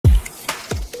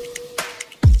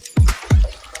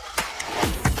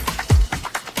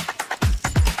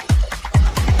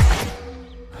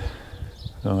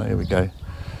Right, here we go.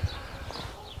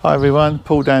 Hi everyone,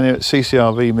 Paul down here at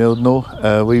Ccrv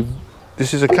Mildenhall.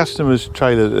 This is a customer's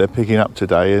trailer that they're picking up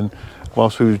today, and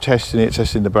whilst we were testing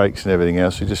the brakes and everything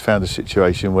else, we just found a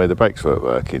situation where the brakes weren't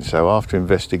working. So after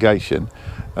investigation,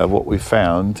 what we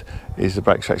found is the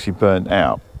brakes are actually burnt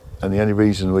out. And the only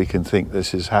reason we can think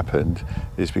this has happened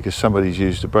is because somebody's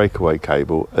used the breakaway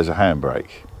cable as a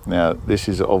handbrake. Now, this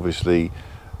is obviously,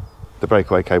 the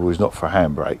breakaway cable is not for a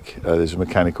handbrake. There's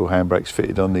mechanical handbrakes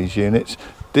fitted on these units.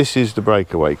 This is the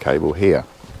breakaway cable here.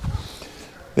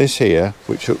 This here,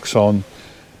 which hooks on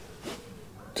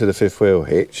to the fifth wheel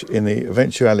hitch, in the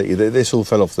eventuality that this all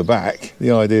fell off the back,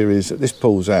 the idea is that this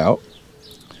pulls out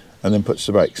and then puts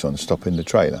the brakes on, stopping the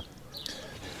trailer.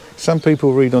 Some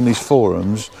people read on these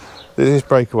forums that this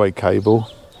breakaway cable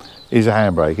is a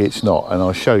handbrake. It's not, and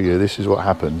I'll show you. This is what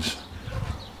happens.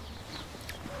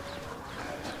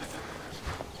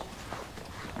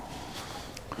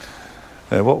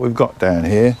 What we've got down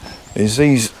here is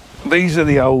these are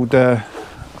the old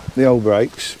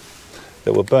brakes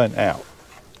that were burnt out.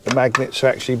 The magnets are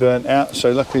actually burnt out,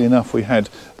 so luckily enough we had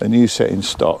a new set in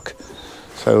stock,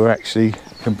 so we're actually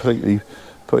completely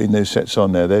putting new sets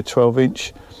on there. They're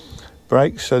 12-inch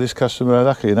brakes, so this customer,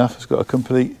 luckily enough, has got a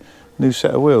complete new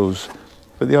set of wheels.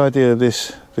 But the idea of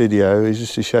this video is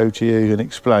just to show to you and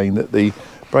explain that the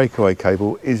breakaway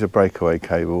cable is a breakaway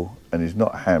cable and is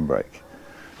not a handbrake.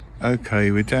 Okay,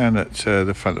 we're down at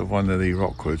the front of one of the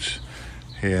Rockwoods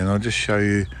here, and I'll just show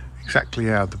you exactly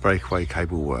how the breakaway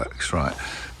cable works. Right,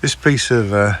 this piece of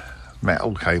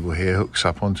metal cable here hooks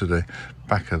up onto the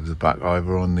back of the buck,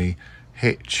 either on the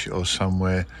hitch or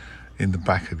somewhere in the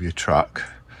back of your truck,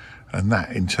 and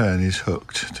that in turn is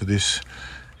hooked to this.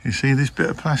 You see this bit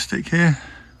of plastic here?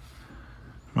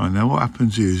 Right, now what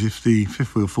happens is, if the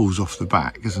fifth wheel falls off the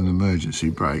back as an emergency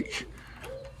brake,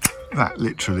 that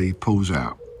literally pulls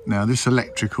out. Now this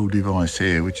electrical device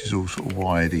here, which is all sort of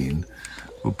wired in,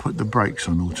 will put the brakes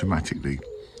on automatically,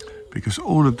 because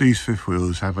all of these fifth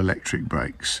wheels have electric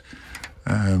brakes.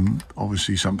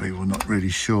 Obviously some people are not really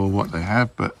sure what they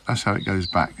have, but that's how it goes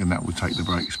back, and that will take the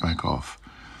brakes back off.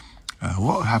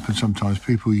 What happens sometimes,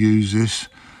 people use this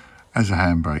as a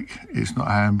handbrake. It's not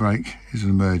a handbrake, it's an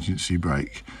emergency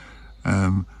brake.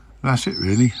 That's it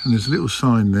really, and there's a little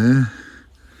sign there,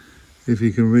 if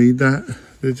you can read that.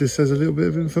 It just has a little bit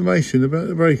of information about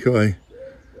the breakaway,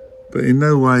 but in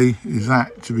no way is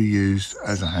that to be used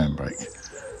as a handbrake.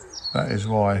 That is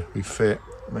why we fit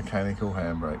mechanical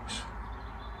handbrakes.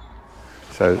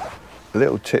 So, a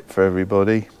little tip for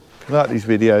everybody: if you like these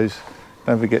videos,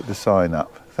 don't forget to sign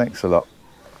up. Thanks a lot.